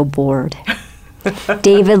looked so bored.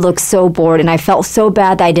 David looked so bored, and I felt so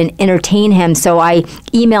bad that I didn't entertain him. So I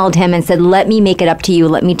emailed him and said, let me make it up to you.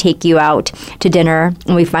 Let me take you out to dinner.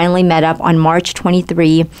 And we finally met up on March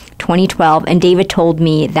 23, 2012. And David told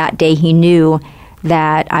me that day he knew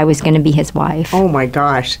that I was going to be his wife. Oh, my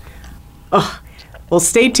gosh. Oh. Well,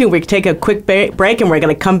 stay tuned. We can take a quick break, and we're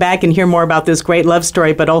going to come back and hear more about this great love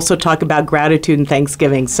story, but also talk about gratitude and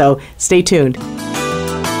Thanksgiving. So stay tuned.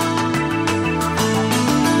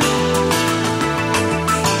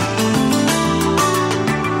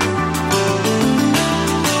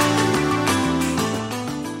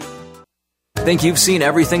 Think you've seen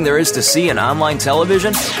everything there is to see in online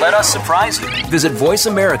television? Let us surprise you. Visit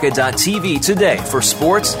voiceamerica.tv today for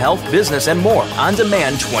sports, health, business, and more on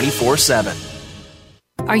demand 24/7.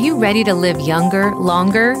 Are you ready to live younger,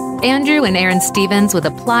 longer? Andrew and Aaron Stevens with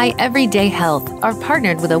Apply Everyday Health are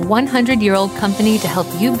partnered with a 100-year-old company to help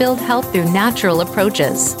you build health through natural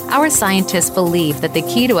approaches. Our scientists believe that the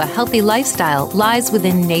key to a healthy lifestyle lies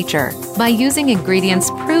within nature. By using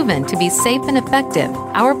ingredients proven to be safe and effective,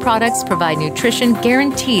 our products provide nutrition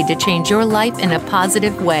guaranteed to change your life in a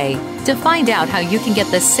positive way. To find out how you can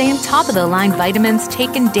get the same top-of-the-line vitamins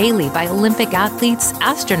taken daily by Olympic athletes,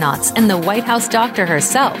 astronauts, and the White House doctor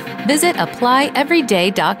herself, visit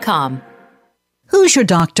applyeveryday.com. Who's your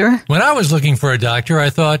doctor? When I was looking for a doctor, I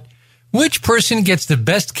thought, which person gets the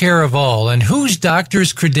best care of all, and whose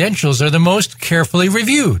doctor's credentials are the most carefully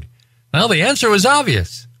reviewed? Well, the answer was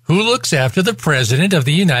obvious. Who looks after the President of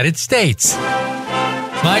the United States?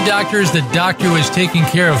 My doctor is the doctor who has taken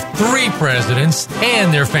care of 3 presidents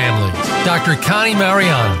and their families, Dr. Connie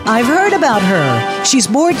Mariano. I've heard about her. She's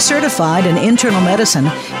board certified in internal medicine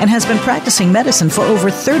and has been practicing medicine for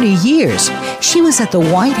over 30 years. She was at the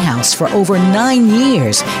White House for over 9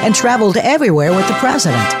 years and traveled everywhere with the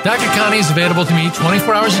president. Dr. Connie is available to me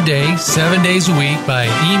 24 hours a day, 7 days a week by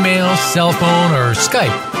email, cell phone, or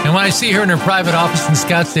Skype. And when I see her in her private office in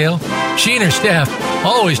Scottsdale, she and her staff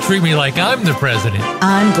always treat me like I'm the president.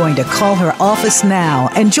 I'm going to call her office now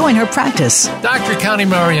and join her practice. Dr. Connie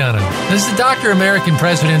Mariano is the doctor American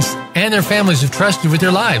presidents and their families have trusted with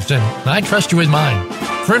their lives, and I trust you with mine.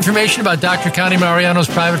 For information about Dr. Connie Mariano's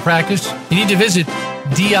private practice, you need to visit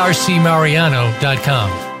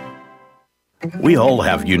drcmariano.com. We all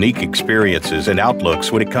have unique experiences and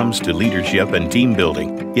outlooks when it comes to leadership and team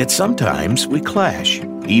building, yet sometimes we clash,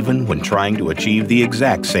 even when trying to achieve the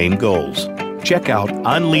exact same goals. Check out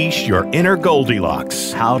Unleash Your Inner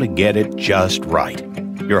Goldilocks, How to Get It Just Right.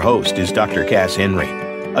 Your host is Dr. Cass Henry.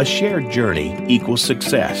 A shared journey equals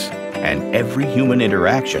success, and every human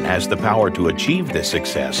interaction has the power to achieve this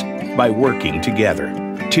success by working together.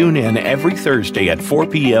 Tune in every Thursday at 4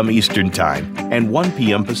 p.m. Eastern Time and 1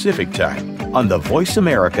 p.m. Pacific Time on the Voice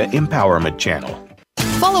America Empowerment Channel.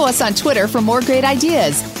 Follow us on Twitter for more great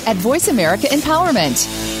ideas at Voice America Empowerment.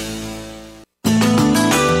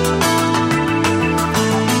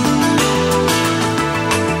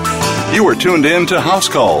 You are tuned in to House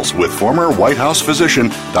Calls with former White House physician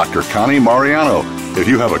Dr. Connie Mariano. If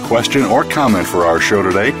you have a question or comment for our show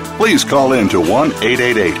today, please call in to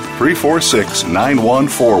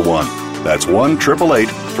 1-888-346-9141. That's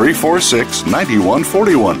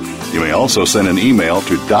 1-888-346-9141. You may also send an email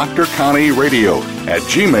to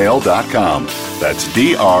drconnieradio@gmail.com. That's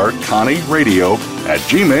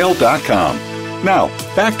drconnieradio@gmail.com. Now,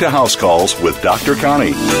 back to House Calls with Dr.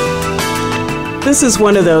 Connie. This is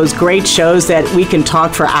one of those great shows that we can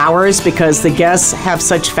talk for hours because the guests have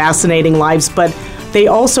such fascinating lives, but they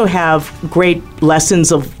also have great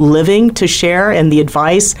lessons of living to share and the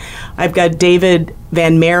advice. I've got David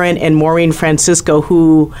Van Maren and Maureen Francisco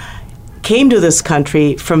who came to this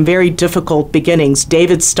country from very difficult beginnings.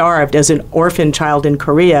 David starved as an orphan child in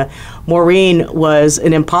Korea. Maureen was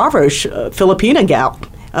an impoverished Filipina gal.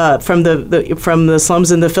 From the slums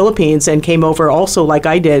in the Philippines and came over also like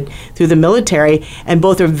I did through the military, and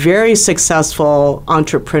both are very successful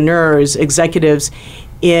entrepreneurs, executives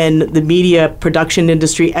in the media production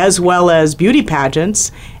industry as well as beauty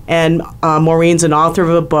pageants. And Maureen's an author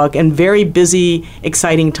of a book and very busy,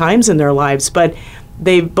 exciting times in their lives. But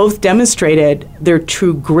they've both demonstrated their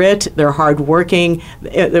true grit, their hard working,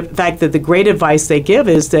 the fact that the great advice they give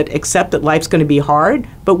is that accept that life's going to be hard,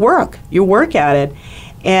 but you work at it.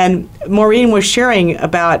 And Maureen was sharing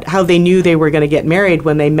about how they knew they were going to get married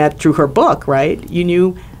when they met through her book, right? You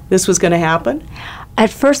knew this was going to happen?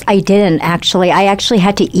 At first, I didn't, actually. I actually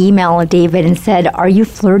had to email David and said, "Are you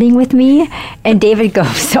flirting with me?" And David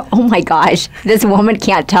goes, "Oh my gosh, this woman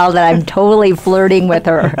can't tell that I'm totally flirting with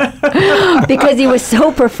her." Because he was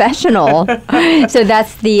so professional. So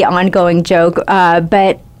that's the ongoing joke.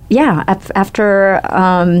 But yeah, after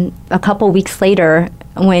a couple weeks later,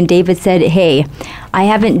 when David said, "Hey, I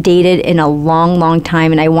haven't dated in a long, long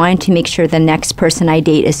time, and I wanted to make sure the next person I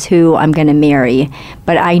date is who I'm going to marry.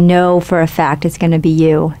 But I know for a fact it's going to be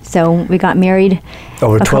you." So we got married.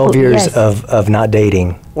 Over 12 years of not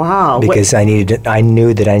dating. Wow. Because I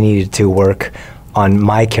knew that I needed to work on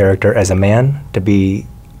my character as a man to be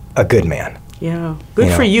a good man. Yeah,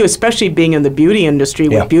 good for you, especially being in the beauty industry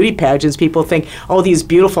with beauty pageants. People think, oh, these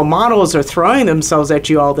beautiful models are throwing themselves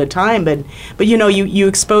at you all the time. But you know, you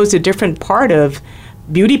exposed a different part of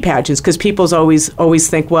beauty pageants because people always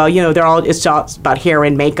think, well, you know, it's all about hair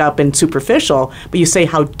and makeup and superficial. But you say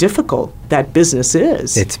how difficult that business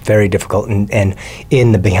is. It's very difficult. And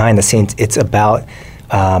in the behind the scenes, it's about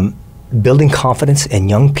building confidence in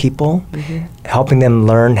young people, helping them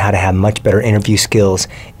learn how to have much better interview skills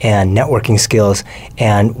and networking skills.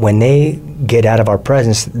 And when they get out of our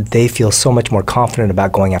presence, they feel so much more confident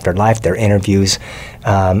about going after life, their interviews.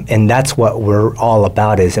 And that's what we're all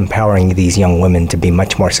about, is empowering these young women to be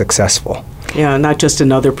much more successful. Yeah, not just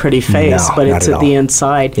another pretty face, but it's at the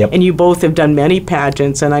inside. Yep. And you both have done many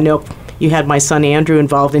pageants, and I know you had my son Andrew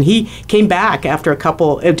involved, and he came back after a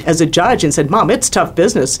couple as a judge and said, "Mom, it's tough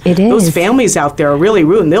business. It is. Those families out there are really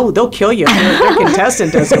rude, and they'll kill you if their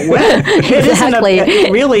contestant doesn't win." Exactly.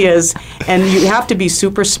 It really is, and you have to be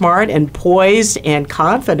super smart and poised and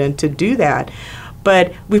confident to do that.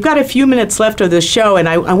 But we've got a few minutes left of the show, and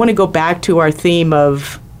I want to go back to our theme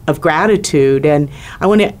of gratitude, and I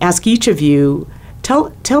want to ask each of you,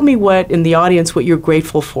 tell me what in the audience what you're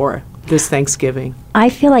grateful for this Thanksgiving. I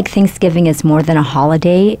feel like Thanksgiving is more than a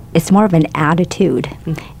holiday. It's more of an attitude.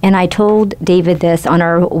 And I told David this on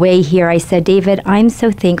our way here. I said, "David, I'm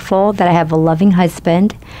so thankful that I have a loving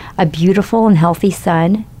husband, a beautiful and healthy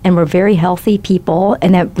son, and we're very healthy people,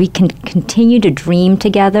 and that we can continue to dream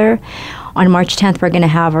together." On March 10th, we're going to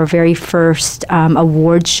have our very first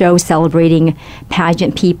awards show celebrating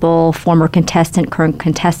pageant people, former contestant, current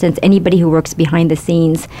contestants, anybody who works behind the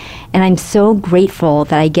scenes. And I'm so grateful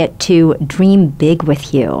that I get to dream big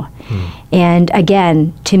with you. And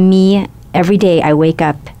again, to me, every day I wake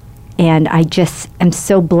up and I just am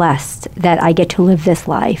so blessed that I get to live this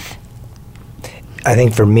life. I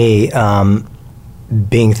think for me,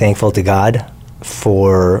 being thankful to God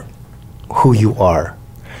for who you are.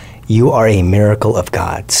 You are a miracle of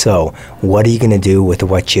God. So what are you going to do with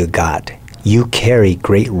what you got? You carry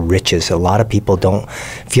great riches. A lot of people don't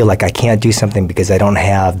feel like I can't do something because I don't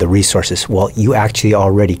have the resources. Well, you actually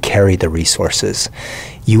already carry the resources.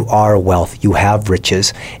 You are wealth. You have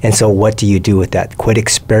riches. And so what do you do with that? Quit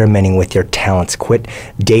experimenting with your talents. Quit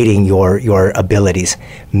dating your abilities.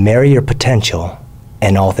 Marry your potential,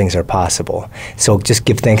 and all things are possible. So just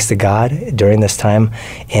give thanks to God during this time,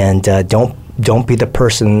 and don't be the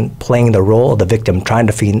person playing the role of the victim, trying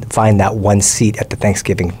to find that one seat at the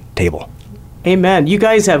Thanksgiving table. Amen. You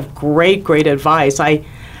guys have great advice. I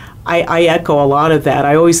echo a lot of that.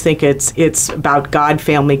 I always think it's about God,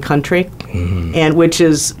 family, country, and which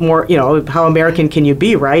is more, how American can you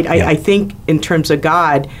be, right? Yeah. I think in terms of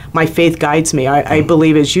God, my faith guides me. I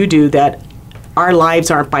believe, as you do, that our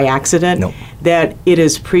lives aren't by accident, Nope. that it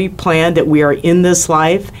is pre-planned, that we are in this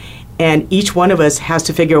life, and each one of us has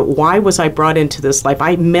to figure out, why was I brought into this life?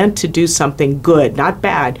 I meant to do something good, not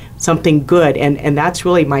bad, something good, and that's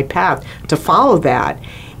really my path, to follow that.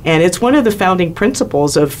 And it's one of the founding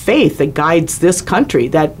principles of faith that guides this country,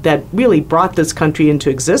 that really brought this country into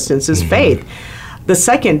existence, is faith. The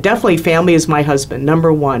second, definitely family, is my husband,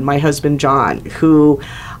 number one, my husband John, who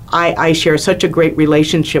I share such a great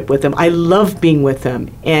relationship with him. I love being with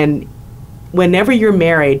him. And whenever you're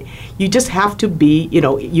married, you just have to be,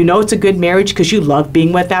 it's a good marriage because you love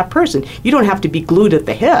being with that person. You don't have to be glued at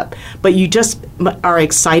the hip, but you just are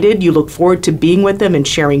excited. You look forward to being with them and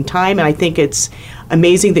sharing time. And I think it's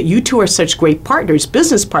amazing that you two are such great partners,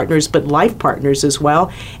 business partners, but life partners as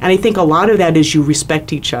well. And I think a lot of that is you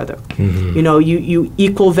respect each other. You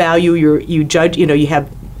equal value, you judge, you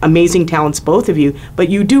have amazing talents, both of you, but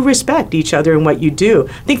you do respect each other in what you do.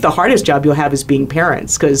 I think the hardest job you'll have is being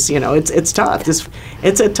parents, because it's tough.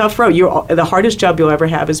 It's a tough road. The hardest job you'll ever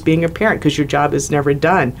have is being a parent, because your job is never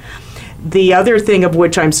done. The other thing of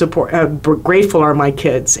which I'm grateful are my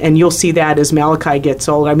kids, and you'll see that as Malachi gets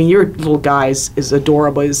older. I mean, your little guy is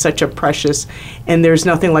adorable. He's such a precious, and there's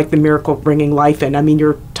nothing like the miracle of bringing life in. I mean,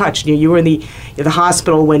 you're touched. You were in the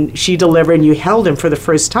hospital when she delivered, and you held him for the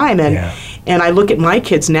first time. And I look at my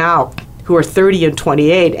kids now, who are 30 and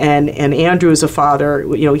 28, and Andrew is a father.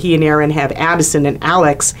 He and Aaron have Addison and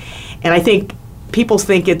Alex, and I think people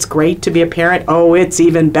think it's great to be a parent. Oh, it's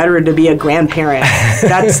even better to be a grandparent.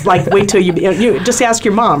 That's like, wait till you just ask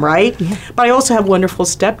your mom, right? Yeah. But I also have wonderful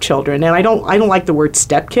stepchildren, and I don't like the word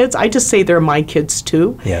stepkids. I just say they're my kids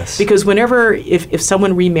too. Yes. Because if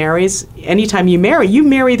someone remarries, anytime you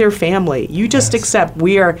marry their family. You just accept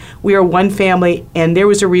we are one family, and there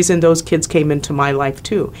was a reason those kids came into my life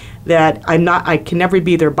too. That I can never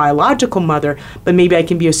be their biological mother, but maybe I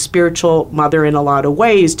can be a spiritual mother in a lot of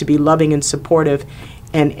ways, to be loving and supportive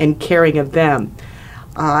and caring of them.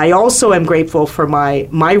 I also am grateful for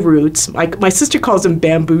my roots. My sister calls them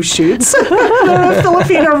bamboo shoots,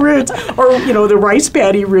 Filipino roots, or the rice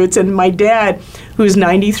paddy roots. And my dad, who's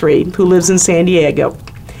 93, who lives in San Diego,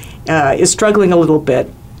 is struggling a little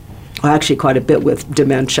bit. Well, actually quite a bit, with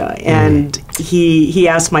dementia. And he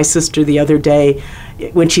asked my sister the other day,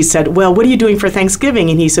 when she said, well, what are you doing for Thanksgiving?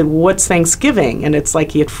 And he said, well, what's Thanksgiving? And it's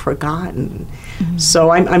like he had forgotten. So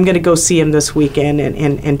I'm going to go see him this weekend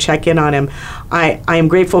and check in on him. I am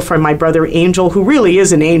grateful for my brother Angel, who really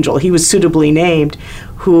is an angel. He was suitably named,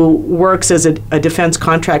 who works as a defense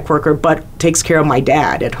contract worker but takes care of my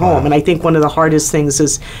dad at home. Wow. And I think one of the hardest things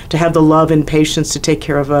is to have the love and patience to take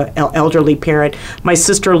care of an elderly parent. My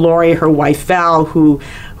sister Lori, her wife Val, who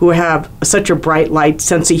have such a bright light,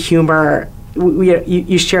 sense of humor.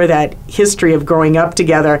 You share that history of growing up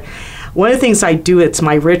together. One of the things I do, it's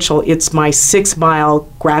my ritual, it's my 6-mile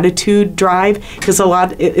gratitude drive, because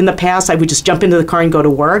in the past I would just jump into the car and go to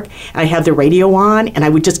work, and I have the radio on, and I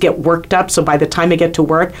would just get worked up, so by the time I get to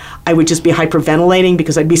work, I would just be hyperventilating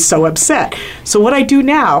because I'd be so upset. So what I do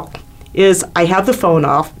now is I have the phone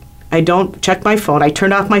off, I don't check my phone, I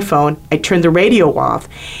turn off my phone, I turn the radio off,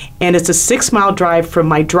 and it's a 6-mile drive from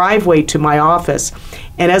my driveway to my office.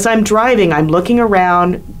 And as I'm driving, I'm looking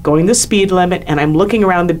around, going the speed limit, and I'm looking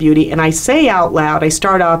around the beauty, and I say out loud, I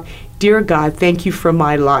start off, Dear God, thank you for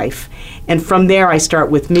my life. And from there, I start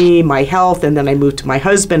with me, my health, and then I move to my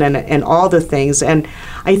husband and all the things. And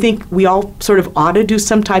I think we all sort of ought to do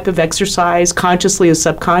some type of exercise, consciously or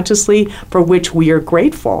subconsciously, for which we are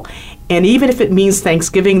grateful. And even if it means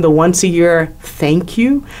Thanksgiving, the once a year thank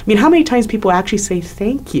you. I mean, how many times people actually say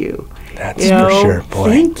thank you? That's for sure, boy.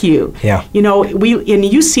 Thank you. Yeah. And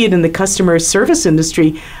you see it in the customer service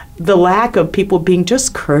industry. the lack of people being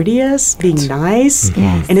just courteous, being nice.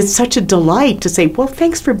 Yes. And it's such a delight to say, well,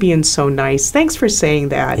 thanks for being so nice. Thanks for saying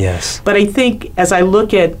that. Yes. But I think as I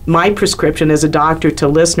look at my prescription as a doctor to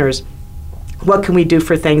listeners, what can we do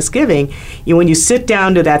for Thanksgiving? When you sit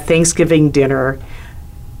down to that Thanksgiving dinner,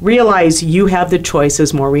 realize you have the choice,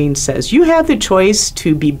 as Maureen says. You have the choice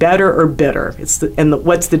to be better or bitter.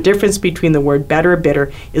 What's the difference between the word better or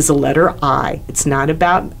bitter is the letter I. It's not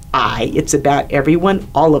about I. It's about everyone,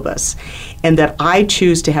 all of us. And that I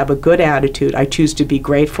choose to have a good attitude. I choose to be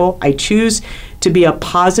grateful. I choose to be a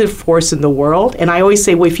positive force in the world. And I always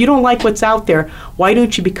say, well, if you don't like what's out there, why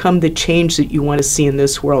don't you become the change that you want to see in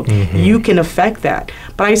this world? Mm-hmm. You can affect that.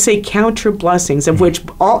 But I say count your blessings, of which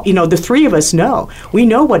all, the three of us know. We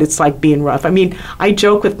know what it's like being rough. I mean, I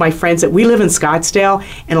joke with my friends that we live in Scottsdale,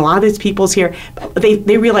 and a lot of these people's here,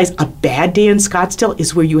 they realize a bad day in Scottsdale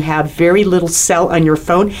is where you have very little cell on your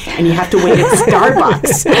phone, and you have to wait at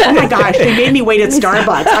Starbucks. Oh my gosh, they made me wait at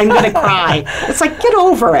Starbucks. I'm going to cry. It's like, get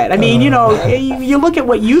over it. I mean, you look at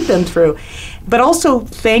what you've been through. But also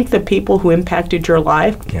thank the people who impacted your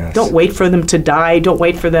life. Yes. Don't wait for them to die. Don't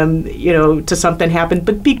wait for them, to something happen.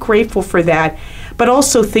 But be grateful for that. But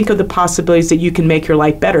also think of the possibilities that you can make your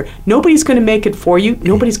life better. Nobody's going to make it for you.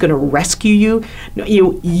 Nobody's going to rescue you.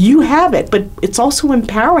 You have it. But it's also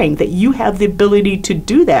empowering that you have the ability to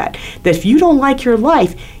do that. That if you don't like your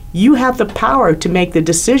life, you have the power to make the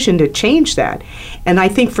decision to change that. And I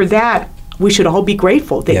think for that, we should all be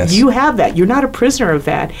grateful that Yes. you have that. You're not a prisoner of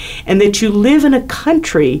that. And that you live in a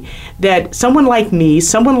country that someone like me,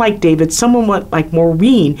 someone like David, someone like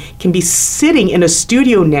Maureen can be sitting in a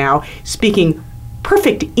studio now speaking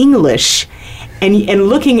perfect English and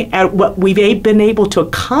looking at what we've been able to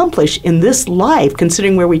accomplish in this life,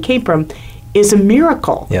 considering where we came from, is a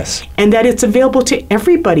miracle. Yes. And that it's available to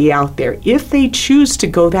everybody out there if they choose to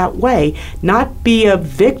go that way, not be a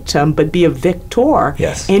victim, but be a victor.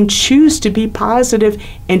 Yes. And choose to be positive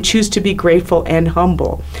and choose to be grateful and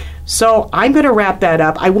humble. So I'm going to wrap that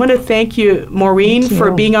up. I want to thank you, Maureen,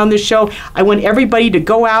 for being on the show. I want everybody to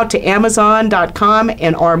go out to Amazon.com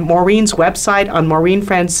and our Maureen's website on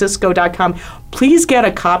MaureenFrancisco.com. Please get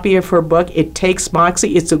a copy of her book, It Takes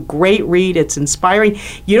Moxie. It's a great read. It's inspiring.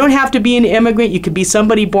 You don't have to be an immigrant. You could be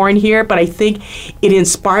somebody born here, but I think it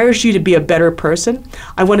inspires you to be a better person.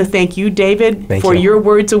 I want to thank you, David, for your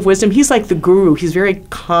words of wisdom. He's like the guru. He's very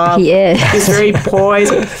calm. He is. He's very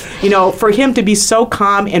poised. For him to be so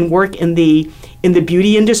calm and work in the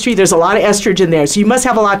beauty industry, there's a lot of estrogen there. So you must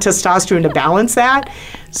have a lot of testosterone to balance that.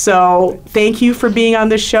 So thank you for being on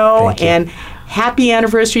the show. And happy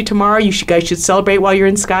anniversary tomorrow. You guys should celebrate while you're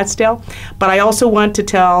in Scottsdale. But I also want to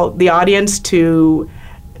tell the audience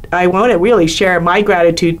I want to really share my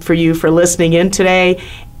gratitude for you for listening in today.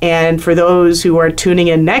 And for those who are tuning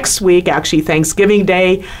in next week, actually Thanksgiving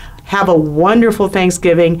Day, have a wonderful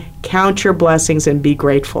Thanksgiving. Count your blessings and be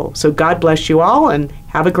grateful. So God bless you all and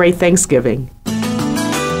have a great Thanksgiving.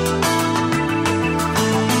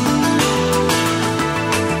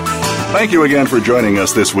 Thank you again for joining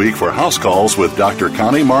us this week for House Calls with Dr.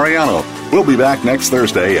 Connie Mariano. We'll be back next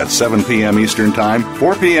Thursday at 7 p.m. Eastern Time,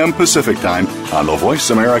 4 p.m. Pacific Time on the Voice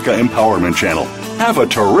America Empowerment Channel. Have a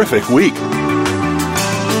terrific week.